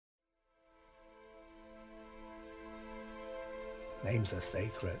Names are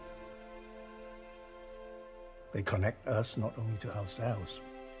sacred. They connect us not only to ourselves,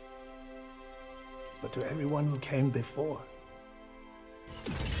 but to everyone who came before.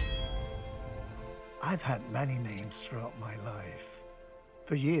 I've had many names throughout my life.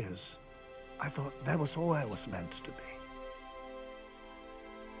 For years, I thought that was all I was meant to be.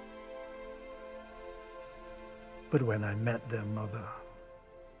 But when I met their mother,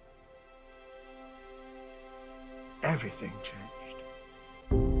 everything changed.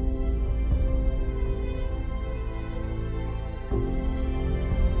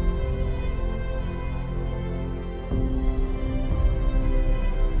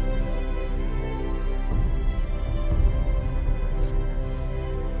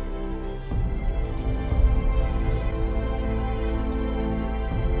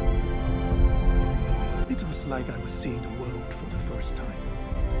 It was like I was seeing the world for the first time.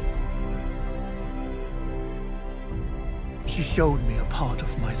 She showed me a part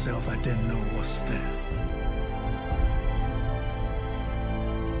of myself I didn't know was there.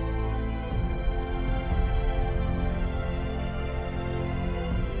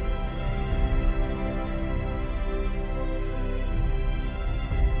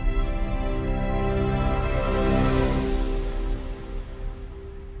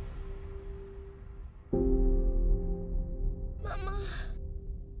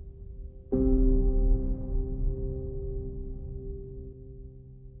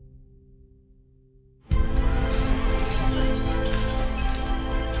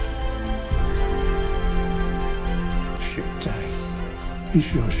 Shipp 债必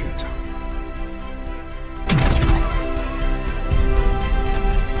须要血偿。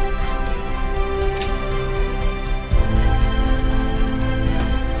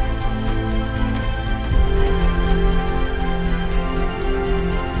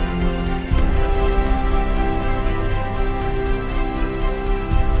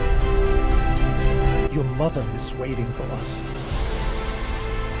Your mother is waiting for us.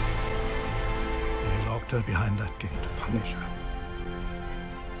 They locked her behind that gate to punish her.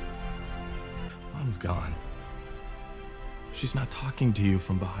 Mom's gone. She's not talking to you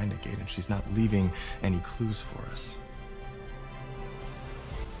from behind a gate, and she's not leaving any clues for us.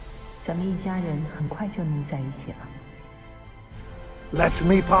 咱们一家人很快就能在一起了。 Let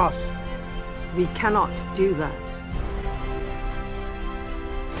me pass. We cannot do that.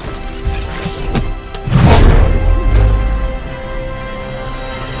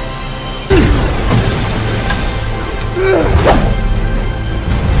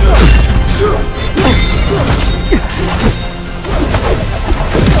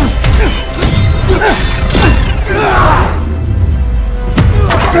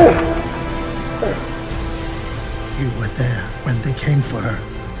 You were there when they came for her,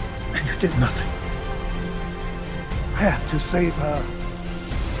 and you did nothing. I have to save her.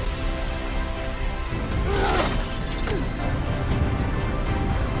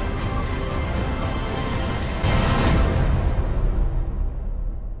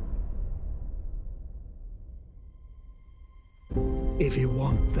 If you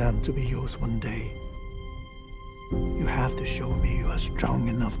want them to be yours one day, you have to show me you are strong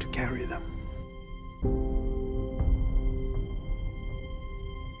enough to carry them.